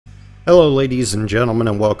Hello ladies and gentlemen,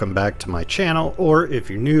 and welcome back to my channel, or if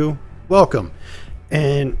you're new, welcome.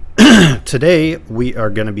 And today we are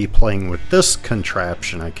going to be playing with this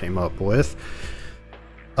contraption I came up with.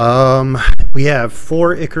 We have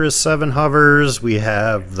 4 Icarus 7 hovers, we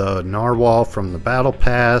have the Narwhal from the Battle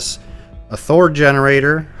Pass, a Thor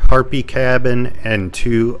generator, Harpy cabin, and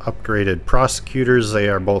 2 upgraded prosecutors. They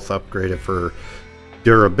are both upgraded for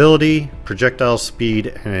durability, projectile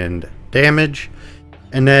speed, and damage.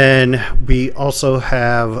 And then we also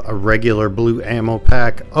have a regular blue ammo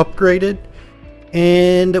pack upgraded,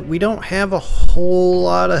 and we don't have a whole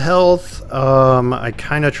lot of health. I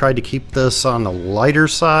kind of tried to keep this on the lighter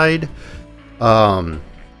side,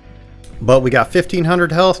 but we got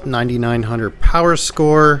 1500 health, 9900 power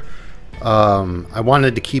score. I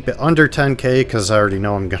wanted to keep it under 10k because I already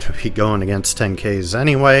know I'm going to be going against 10ks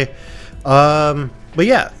anyway. But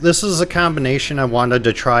yeah, this is a combination I wanted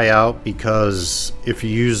to try out because if you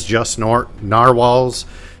use just narwhals,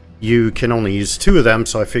 you can only use 2 of them,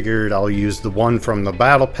 so I figured I'll use the one from the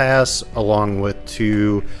Battle Pass along with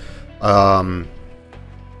 2 lower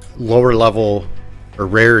level or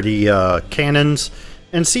rarity cannons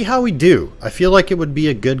and see how we do. I feel like it would be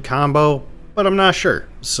a good combo, but I'm not sure.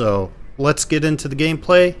 So let's get into the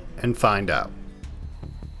gameplay and find out.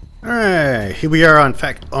 Alright, here we are on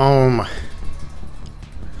Factotum.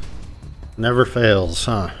 Never fails,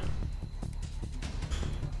 huh?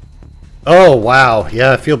 Oh, wow.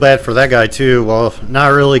 Yeah, I feel bad for that guy, too. Well, not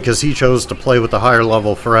really, because he chose to play with a higher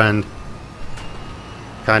level friend.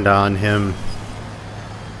 Kinda on him.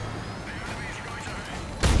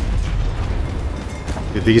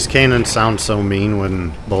 Dude, these cannons sound so mean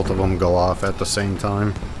when both of them go off at the same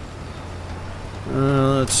time.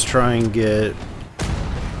 Let's try and get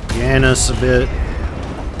Yanis a bit.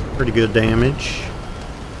 Pretty good damage.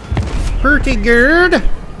 Pretty good.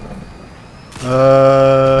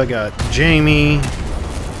 I got Jamie.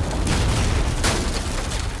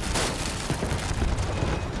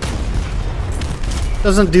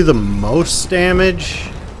 Doesn't do the most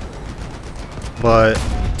damage, but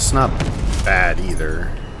it's not bad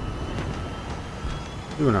either.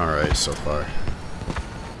 Doing alright so far.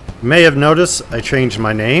 You may have noticed I changed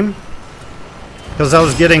my name because I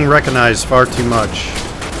was getting recognized far too much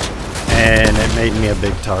and it made me a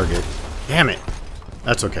big target. Damn it.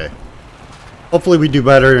 That's okay. Hopefully we do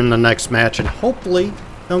better in the next match and hopefully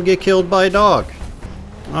don't get killed by a dog.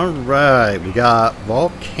 Alright, we got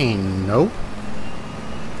Volcano.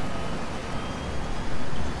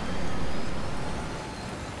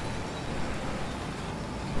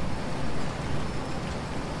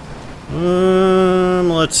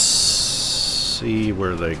 Let's see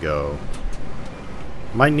where they go.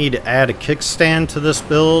 Might need to add a kickstand to this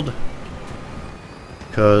build,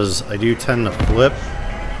 because I do tend to flip.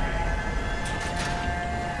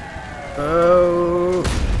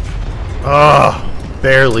 Oh,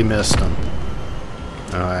 barely missed him.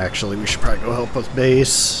 Actually, we should probably go help with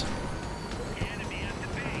base.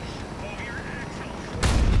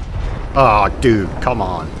 Oh, dude, come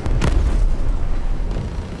on.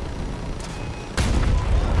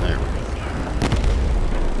 There we go.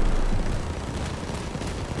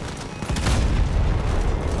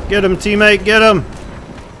 Get him, teammate, get him!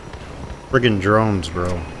 Friggin' drones,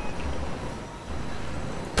 bro.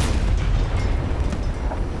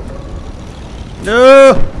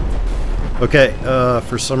 No! Okay,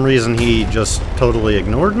 for some reason he just totally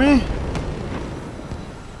ignored me.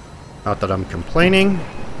 Not that I'm complaining.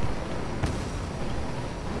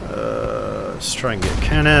 Let's try and get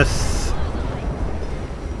Kenneth.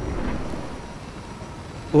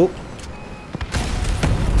 Oh.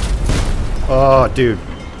 Oh, dude.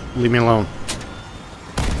 Leave me alone.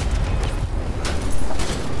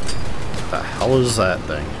 What the hell is that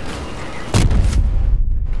thing?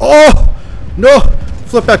 Oh! No!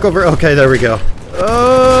 Flip back over. Okay, there we go.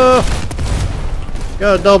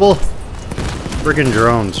 Got a double. Friggin'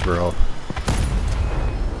 drones, bro.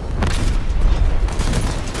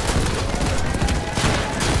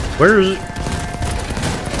 Where is it?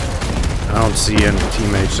 I don't see any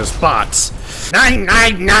teammates, just bots.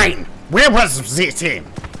 999! Where was the team?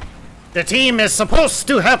 The team is supposed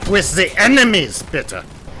to help with the enemies, bitte.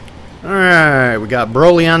 Alright, we got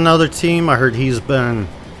Broly on the other team. I heard he's been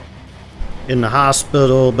in the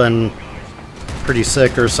hospital, been pretty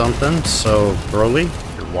sick or something. So, Broly,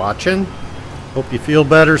 if you're watching, hope you feel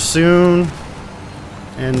better soon.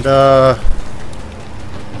 And,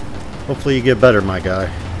 hopefully you get better, my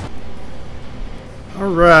guy.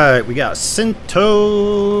 Alright, we got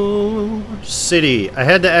Sinto City. I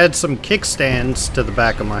had to add some kickstands to the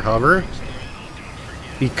back of my hover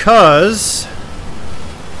because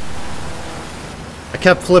I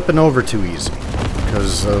kept flipping over too easy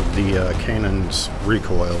because of the cannon's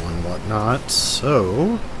recoil and whatnot,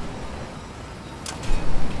 so...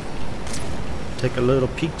 Take a little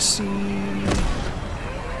peek-see.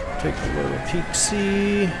 Take a little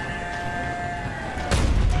peek-see.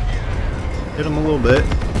 Hit him a little bit.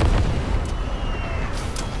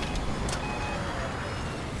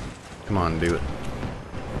 Come on, do it.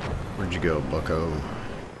 Where'd you go, bucko?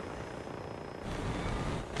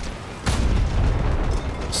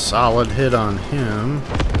 Solid hit on him.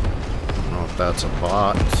 I don't know if that's a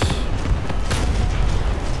bot.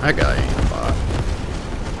 That guy ain't a bot.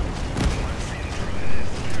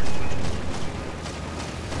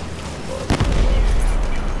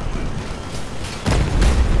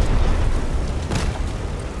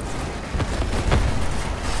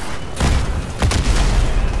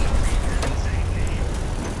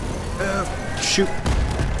 Shoot.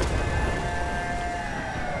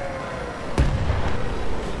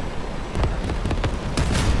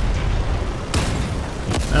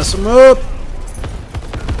 Mess him up.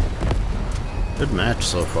 Good match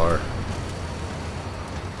so far.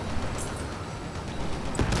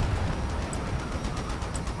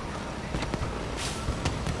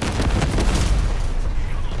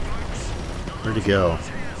 Where'd he go?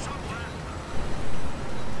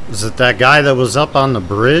 Is it that guy that was up on the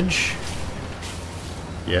bridge?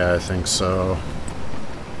 Yeah, I think so.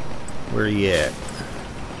 Where he at?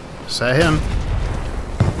 Is that him?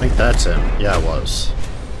 I think that's him. Yeah, it was.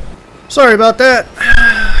 Sorry about that.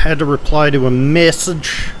 Had to reply to a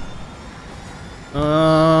message.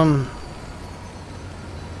 Whoa,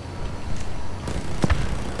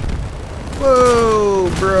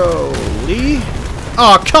 bro. Lee?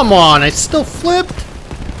 Oh, come on. I still flipped.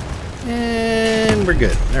 And we're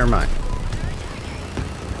good. Never mind.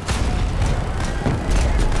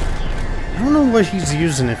 I don't know what he's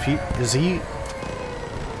using. If he is he.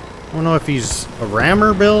 I don't know if he's a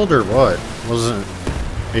rammer build or what. Wasn't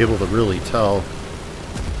able to really tell.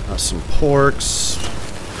 Some porks.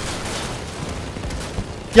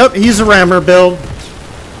 Yep, he's a rammer build.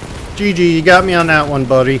 GG, you got me on that one,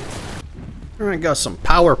 buddy. Alright, got some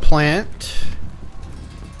power plant.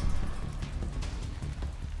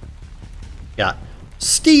 Got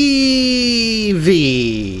Stevie.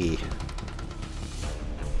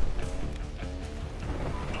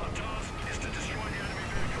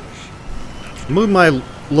 Move my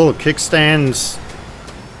little kickstands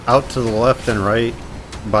out to the left and right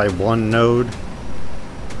by one node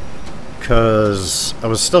because I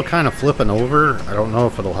was still kind of flipping over. I don't know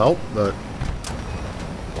if it'll help, but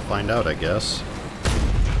we'll find out, I guess.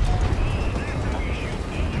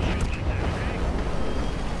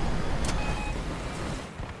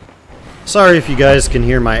 Sorry if you guys can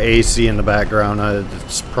hear my AC in the background.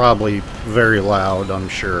 It's probably very loud, I'm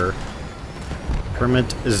sure. Kermit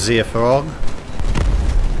the Frog.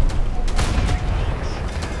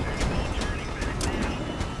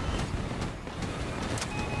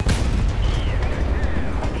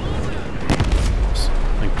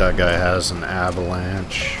 That guy has an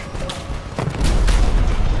avalanche.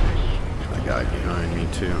 That guy behind me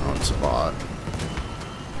too. Oh, it's a bot.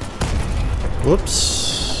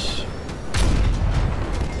 Whoops.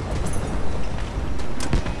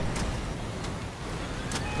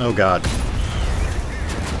 Oh god.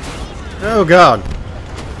 Oh god.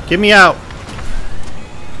 Get me out.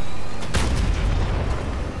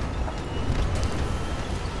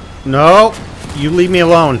 No. You leave me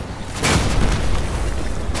alone.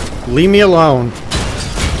 Leave me alone.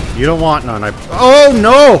 You don't want none. Oh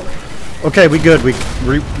no! Okay, we good. We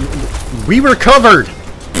recovered.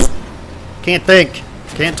 Can't think.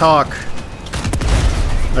 Can't talk.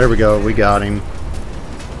 There we go. We got him.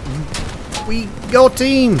 We go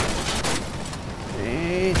team.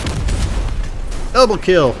 Double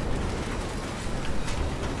kill.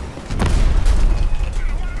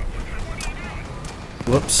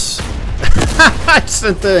 Whoops. I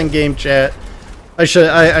sent that in game chat.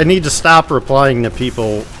 I need to stop replying to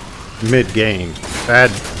people mid-game.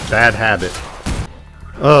 Bad habit.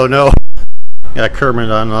 Oh no. Got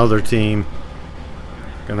Kermit on the other team.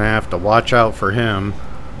 Gonna have to watch out for him.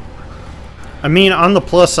 I mean, on the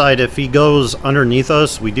plus side, if he goes underneath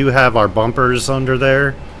us, we do have our bumpers under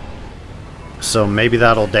there. So maybe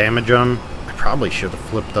that'll damage him. I probably should have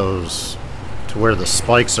flipped those to where the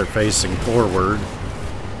spikes are facing forward.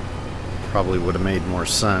 Probably would have made more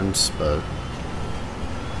sense, but...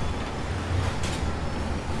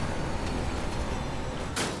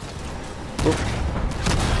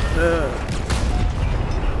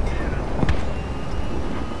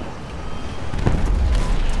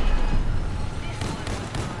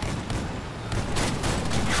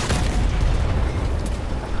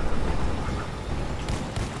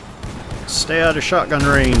 Stay out of shotgun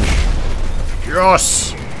range.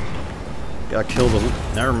 Yes! Got killed.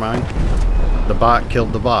 Never mind. The bot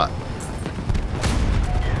killed the bot.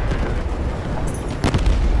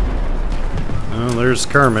 Oh, there's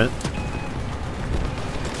Kermit.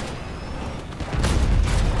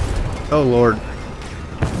 Oh, Lord.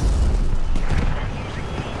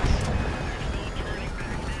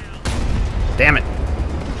 Damn it.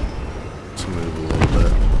 Let's move a little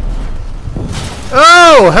bit.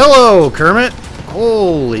 Oh, hello, Kermit.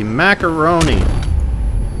 Holy macaroni.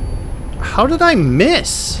 How did I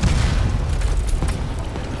miss?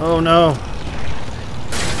 Oh, no.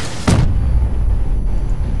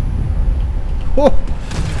 Oh,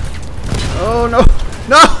 oh no.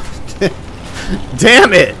 No!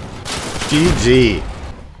 Damn it! GG.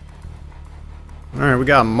 Alright, we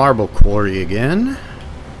got Marble Quarry again.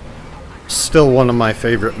 Still one of my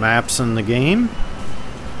favorite maps in the game.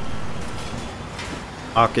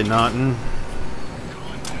 Akhenaten.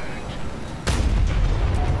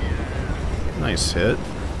 Nice hit.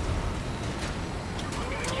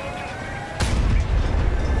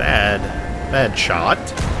 Bad shot.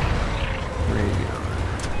 There you go.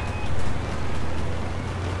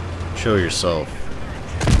 Show yourself.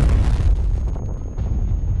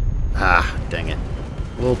 Ah, dang it.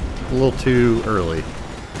 A little too early.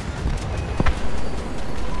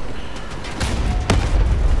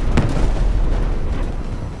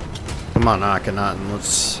 Come on, Akhenaten,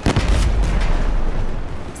 let's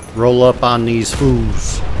roll up on these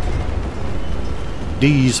fools.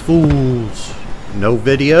 These fools. No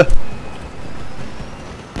video?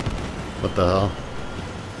 What the hell?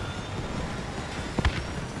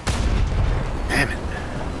 Damn it.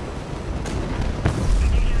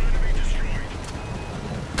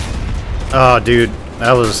 Oh, dude,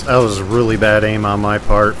 that was really bad aim on my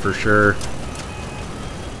part for sure.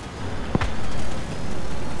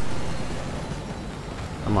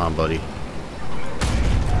 Come on, buddy.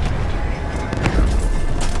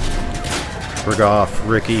 Frig off,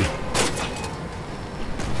 Ricky.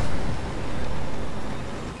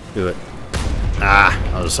 Do it. Ah,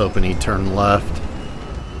 I was hoping he'd turn left.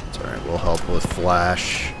 It's alright, we'll help with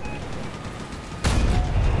flash.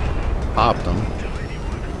 Popped him.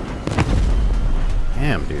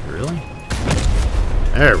 Damn, dude, really?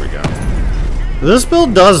 There we go. This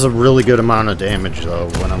build does a really good amount of damage, though,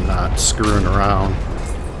 when I'm not screwing around.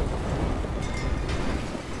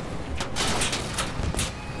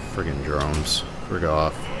 Friggin' drones. Frig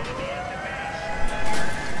off.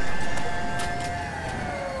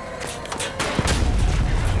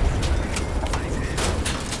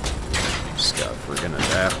 Just got friggin'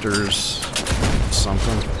 adapters.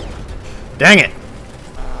 Something. Dang it!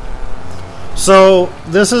 So,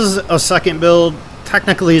 this is a second build.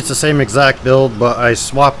 Technically, it's the same exact build, but I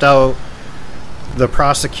swapped out the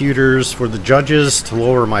prosecutors for the judges to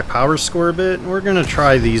lower my power score a bit. We're going to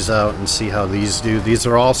try these out and see how these do. These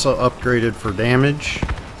are also upgraded for damage.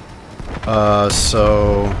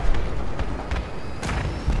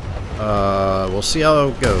 We'll see how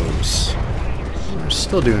it goes. We're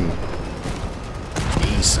still doing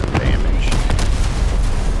decent damage.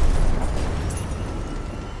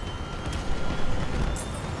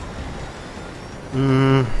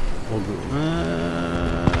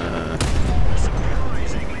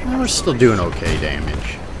 We're still doing okay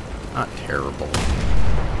damage. Not terrible.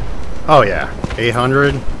 Oh yeah,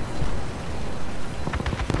 800.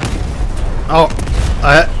 Oh,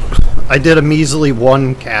 I did a measly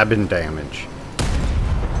 1 cabin damage.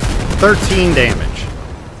 13 damage.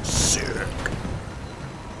 Sick.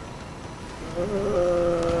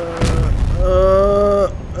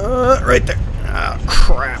 Right there. Oh,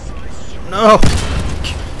 crap. No.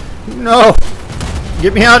 No.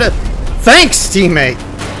 Get me out of... Thanks, teammate.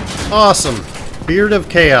 Awesome. Beard of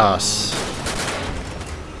Chaos.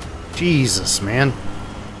 Jesus, man.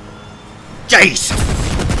 Jesus.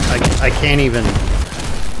 I can't even...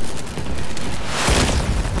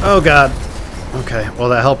 Oh, God. Okay, well,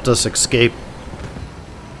 that helped us escape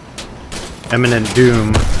imminent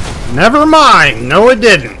doom. Never mind. No, it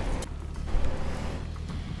didn't.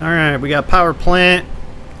 Alright, we got Power Plant.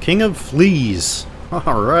 King of Fleas.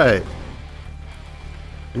 Alright.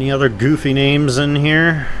 Any other goofy names in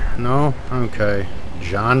here? No? Okay.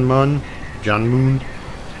 John Moon.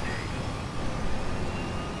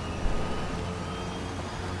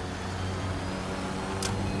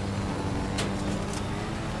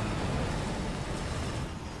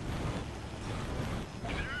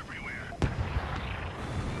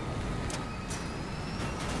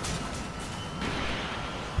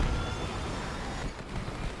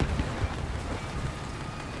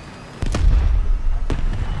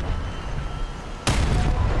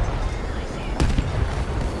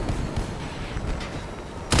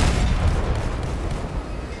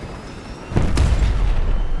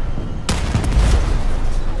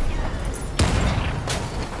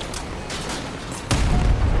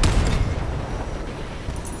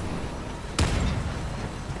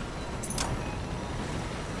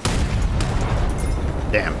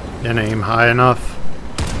 Didn't aim high enough.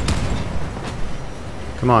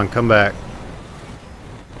 Come on, come back.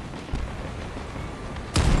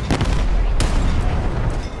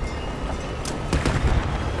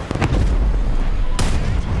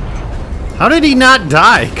 How did he not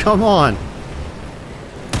die? Come on.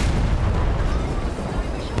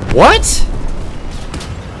 What?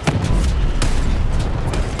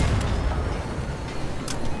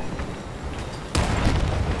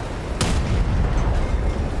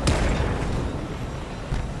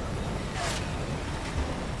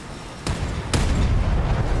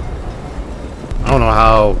 I don't know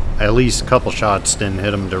how at least a couple shots didn't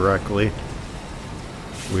hit him directly.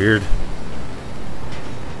 Weird.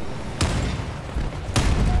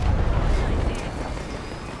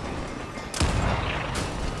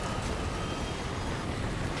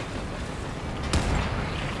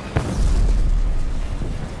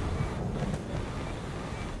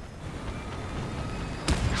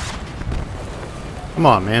 Come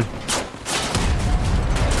on, man.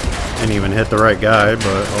 Didn't even hit the right guy, but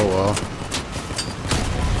oh well.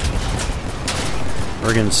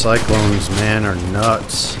 Friggin' cyclones, man, are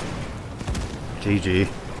nuts. GG.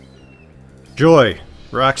 Joy.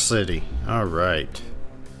 Rock City. Alright.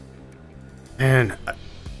 And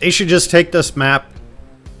they should just take this map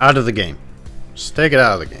out of the game. Just take it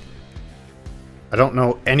out of the game. I don't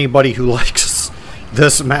know anybody who likes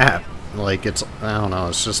this map. Like, it's, I don't know,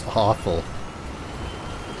 it's just awful.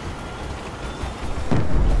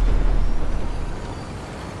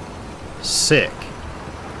 Sick.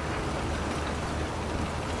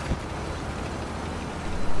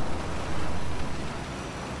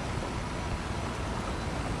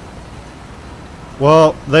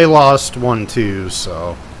 Well, they lost 1-2,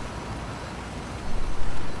 so...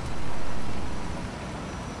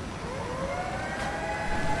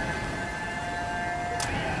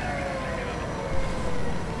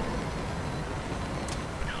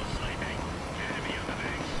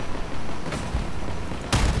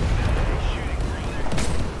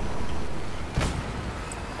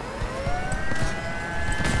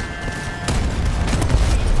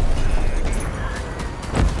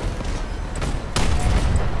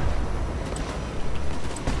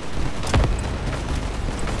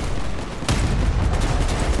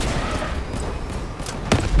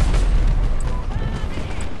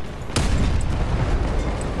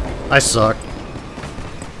 I suck.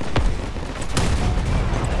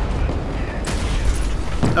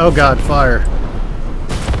 Oh god, fire.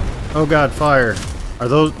 Oh god, fire. Are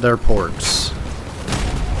those... they're porks.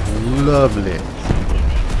 Lovely.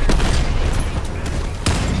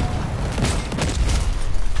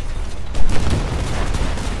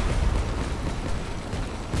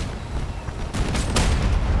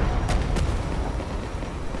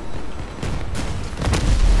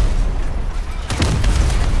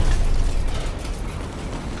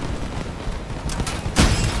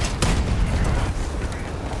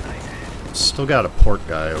 Still got a pork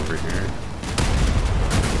guy over here.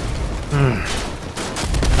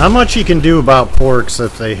 Not much you can do about porks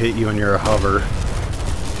if they hit you and you're a hover. I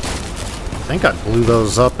think I blew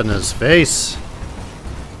those up in his face.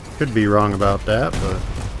 Could be wrong about that, but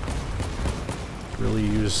really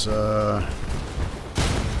use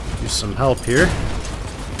some help here.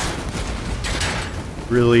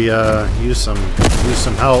 Really use some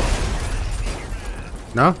help.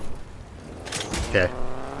 No? Okay.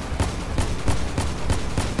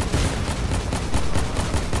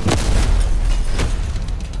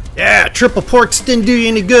 Yeah, triple porks didn't do you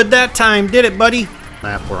any good that time, did it, buddy?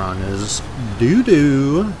 Map we're on is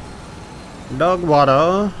doo-doo. Dog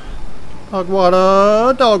water. Dog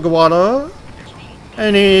water. Dog water.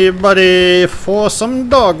 Anybody for some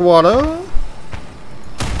dog water?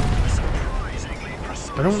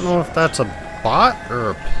 I don't know if that's a bot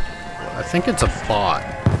or I think it's a bot.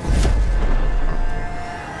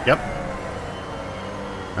 Yep.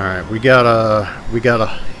 Alright, we got a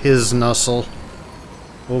his nuzzle.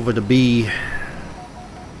 Over to B.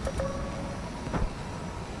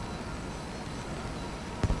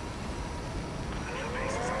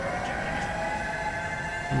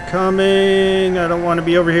 I'm coming. I don't want to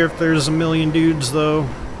be over here if there's a million dudes, though.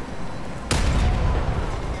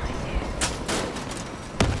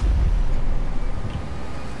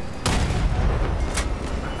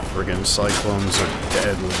 Friggin' cyclones are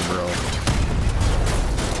deadly, bro.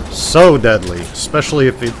 So deadly, especially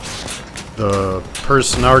if the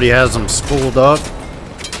person already has them spooled up.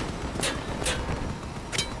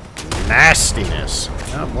 Nastiness.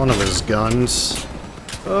 Got one of his guns.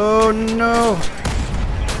 Oh no.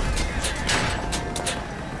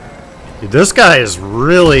 Dude, this guy is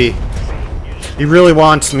really... he really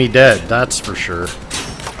wants me dead, that's for sure.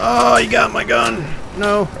 Oh, you got my gun.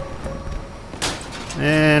 No.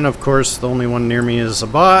 And of course, the only one near me is a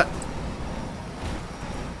bot.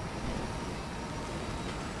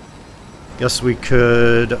 Guess we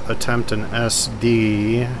could attempt an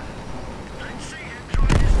SD.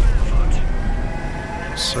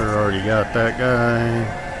 Sir already got that guy.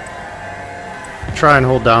 Try and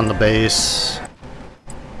hold down the base.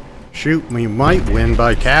 Shoot, we might win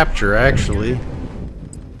by capture, actually.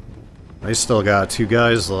 They still got 2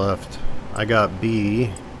 guys left. I got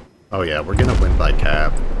B. Oh yeah, we're gonna win by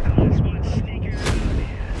cap.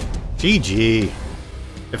 GG.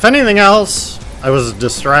 If anything else, I was a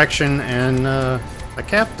distraction and I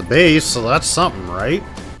capped the base, so that's something, right?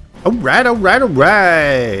 Alright, alright,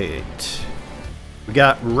 alright. We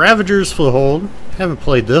got Ravager's Foothold. Haven't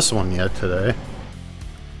played this one yet today.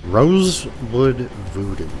 Rosewood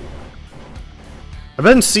Voodoo. I've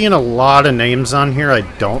been seeing a lot of names on here I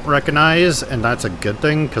don't recognize, and that's a good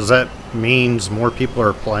thing, because that means more people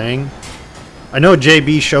are playing. I know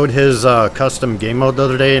JB showed his custom game mode the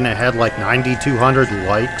other day, and it had like 9,200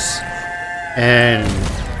 likes. And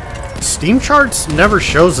Steam Charts never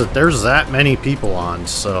shows that there's that many people on,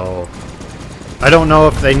 so I don't know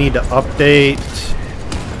if they need to update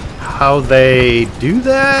how they do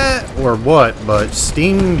that or what, but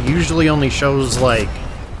Steam usually only shows like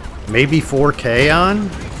maybe 4K on,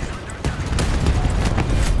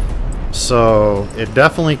 so it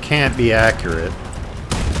definitely can't be accurate.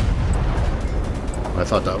 I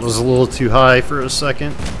thought that was a little too high for a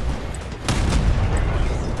second.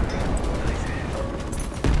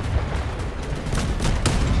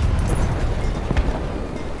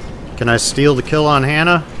 Can I steal the kill on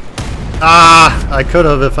Hannah? Ah, I could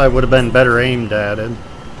have if I would have been better aimed at it.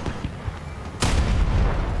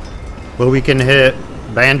 But we can hit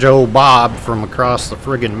Banjo Bob from across the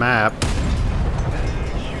friggin' map.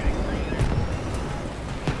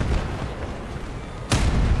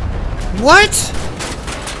 What?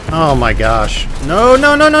 Oh my gosh. No,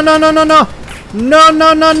 no, no, no, no, no, no, no. No,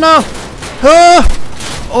 no, no, no.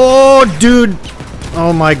 Oh, dude.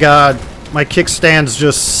 Oh my god. My kickstands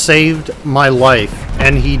just saved my life,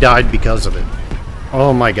 and he died because of it.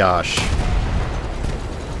 Oh my gosh.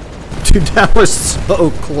 Dude, that was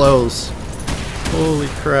so close. Holy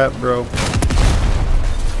crap, bro.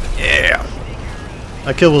 Yeah.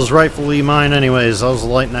 That kill was rightfully mine anyways. I was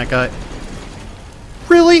lighting that guy.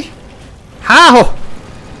 Really? How?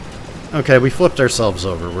 Okay, we flipped ourselves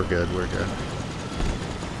over. We're good, we're good.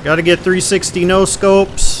 Gotta get 360 no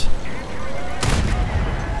scopes.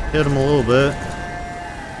 Hit him a little bit.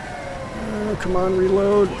 Oh, come on,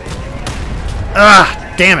 reload.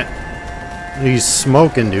 Ah, damn it. He's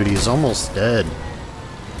smoking, dude. He's almost dead.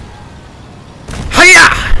 Hiya!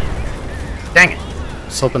 Dang it. I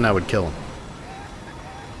was hoping that would kill him.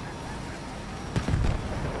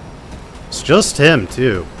 It's just him,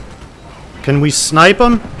 too. Can we snipe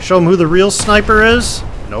him? Show him who the real sniper is?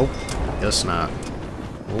 Nope. Guess not.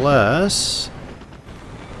 Unless...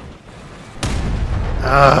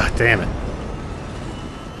 Ah, damn it.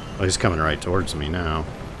 Oh, he's coming right towards me now.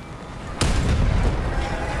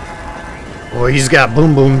 Boy, he's got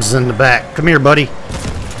boom booms in the back. Come here, buddy.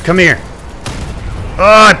 Come here.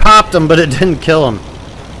 Oh, I popped him, but it didn't kill him.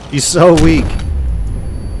 He's so weak.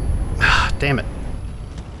 Ah, damn it.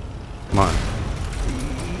 Come on.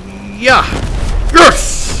 Yeah.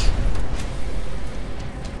 Yes!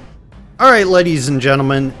 Alright, ladies and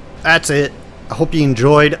gentlemen. That's it. I hope you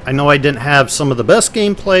enjoyed. I know I didn't have some of the best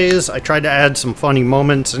gameplays. I tried to add some funny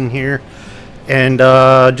moments in here. And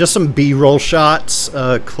just some B-roll shots,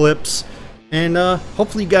 clips. And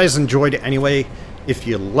hopefully you guys enjoyed it anyway. If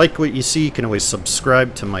you like what you see, you can always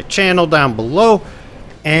subscribe to my channel down below.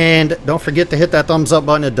 And don't forget to hit that thumbs up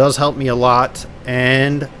button. It does help me a lot.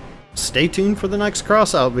 And stay tuned for the next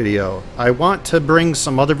Crossout video. I want to bring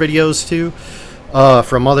some other videos too.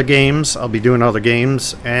 From other games. I'll be doing other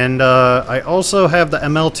games. And I also have the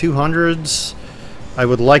ML200s. I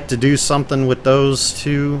would like to do something with those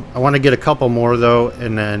too. I want to get a couple more though,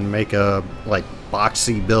 and then make a like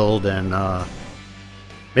boxy build and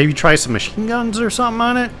maybe try some machine guns or something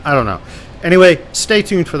on it. I don't know. Anyway, stay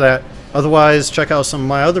tuned for that. Otherwise, check out some of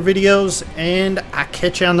my other videos, and I'll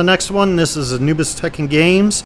catch you on the next one. This is Anubis Tech and Games.